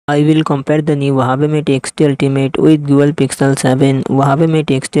I will compare the new Huawei Mate X2 Ultimate with Google Pixel 7. Huawei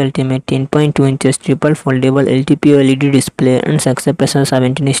Mate X2 Ultimate 10.2 inches triple foldable LTPO LED display and success ratio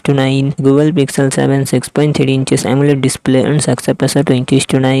 17:9. Google Pixel 7 6.3 inches AMOLED display and success ratio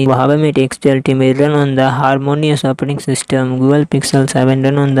 20:9. Huawei Mate X2 Ultimate run on the Harmonious operating system. Google Pixel 7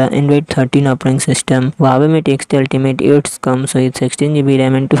 run on the Android 13 operating system. Huawei Mate X2 Ultimate 8 comes with 16GB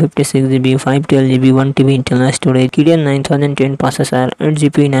RAM and 256GB, 512GB, 1TB internal storage, Kirin 9010 processor,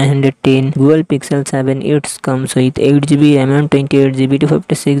 8GB 910. Google Pixel 7 8 comes with 8GB RAM and 28GB to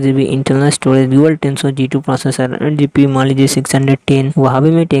 56GB internal storage, Dual Tensor G2 processor, 8GB Mali G610.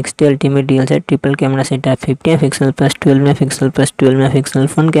 Huawei Mate X2 Ultimate dual set triple camera setup, 50MP plus 12MP plus 12MP,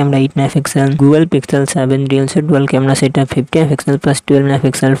 front camera 8MP. Google Pixel 7 dual set dual camera setup, 50MP plus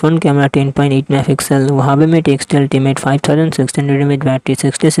 12MP, front camera 10.8MP. Huawei Mate X2 Ultimate 5600 mAh battery,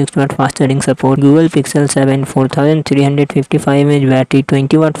 66W fast charging support. Google Pixel 7 4355 mAh battery,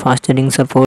 20W fast charging support.